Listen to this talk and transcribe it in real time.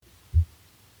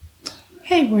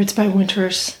Hey, Words by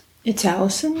Winters. It's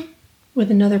Allison with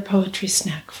another poetry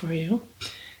snack for you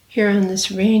here on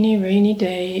this rainy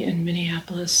day in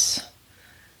Minneapolis.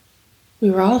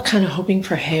 We were all kind of hoping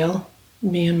for hail,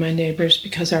 me and my neighbors,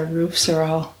 because our roofs are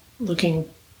all looking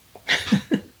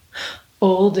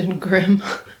old and grim.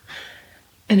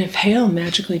 And if hail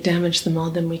magically damaged them all,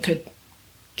 then we could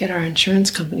get our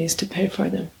insurance companies to pay for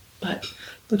them. But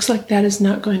looks like that is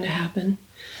not going to happen.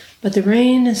 But the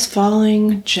rain is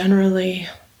falling generally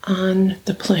on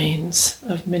the plains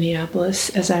of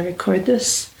Minneapolis as I record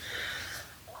this.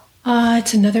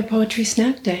 It's another Poetry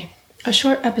Snack Day, a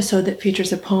short episode that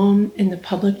features a poem in the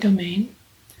public domain.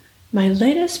 My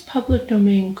latest public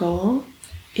domain goal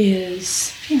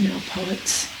is female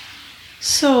poets.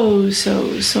 So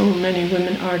many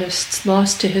women artists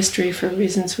lost to history for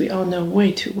reasons we all know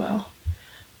way too well.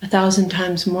 1,000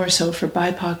 times more so for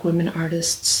BIPOC women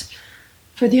artists,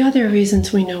 for the other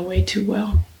reasons we know way too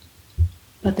well.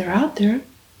 But they're out there,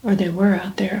 or they were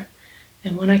out there,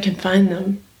 and when I can find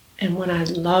them, and when I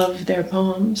love their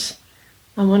poems,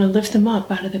 I want to lift them up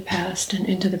out of the past and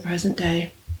into the present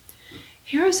day.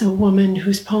 Here is a woman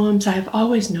whose poems I have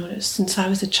always noticed since I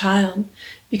was a child,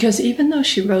 because even though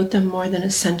she wrote them more than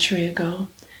a century ago,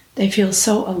 they feel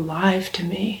so alive to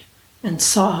me, and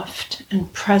soft,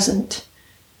 and present,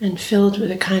 and filled with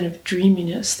a kind of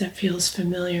dreaminess that feels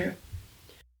familiar.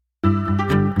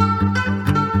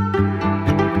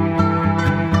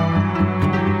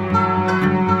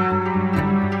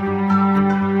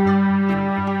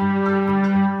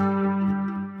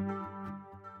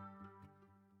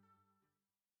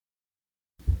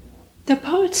 The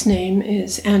poet's name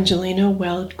is Angelina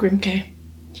Weld Grimke.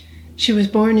 She was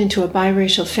born into a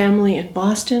biracial family in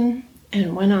Boston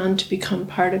and went on to become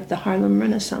part of the Harlem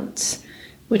Renaissance,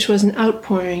 which was an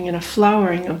outpouring and a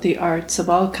flowering of the arts of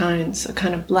all kinds, a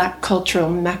kind of black cultural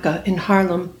mecca in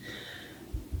Harlem,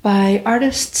 by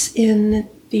artists in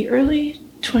the early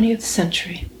 20th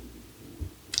century.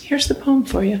 Here's the poem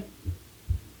for you.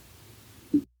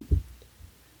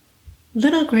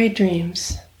 Little Gray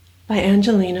Dreams by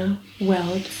Angelina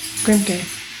Weld Grimke.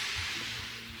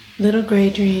 Little gray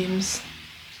dreams,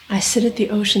 I sit at the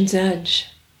ocean's edge,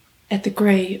 at the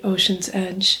gray ocean's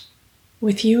edge,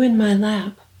 with you in my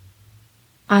lap.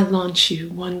 I launch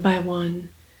you one by one,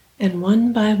 and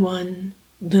one by one,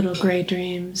 little gray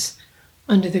dreams,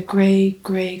 under the gray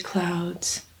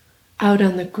clouds, out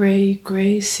on the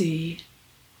gray sea.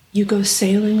 You go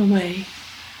sailing away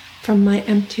from my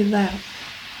empty lap,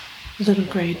 little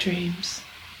gray dreams.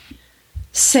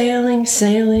 Sailing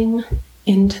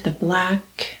into the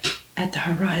black at the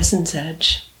horizon's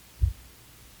edge.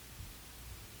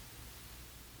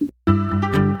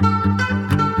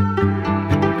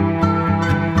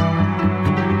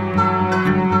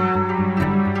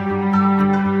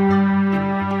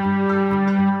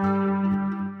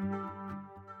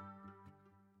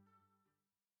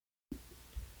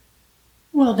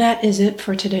 Well, that is it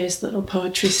for today's little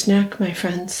poetry snack, my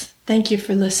friends. Thank you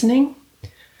for listening.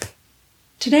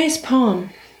 Today's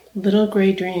poem, Little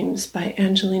Gray Dreams by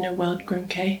Angelina Weld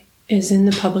Grimke, is in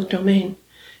the public domain.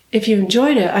 If you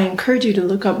enjoyed it, I encourage you to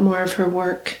look up more of her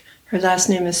work. Her last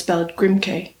name is spelled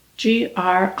Grimke,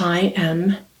 Grimke,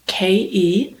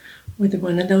 with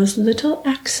one of those little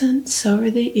accents over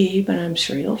the E, but I'm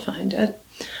sure you'll find it.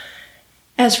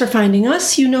 As for finding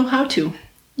us, you know how to.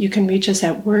 You can reach us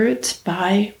at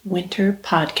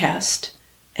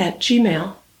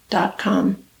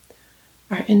wordsbywinterpodcast@gmail.com.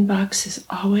 Our inbox is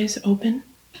always open,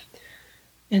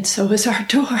 and so is our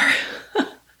door.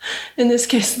 In this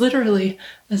case, literally,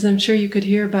 as I'm sure you could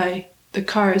hear by the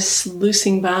cars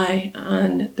sluicing by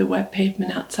on the wet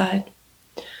pavement outside.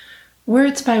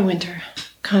 Words by Winter,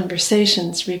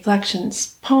 conversations,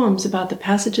 reflections, poems about the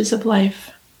passages of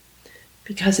life.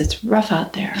 Because it's rough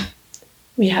out there,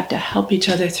 we have to help each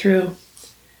other through,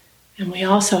 and we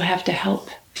also have to help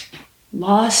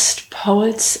lost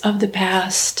poets of the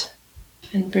past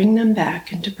and bring them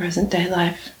back into present-day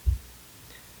life.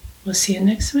 We'll see you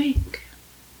next week.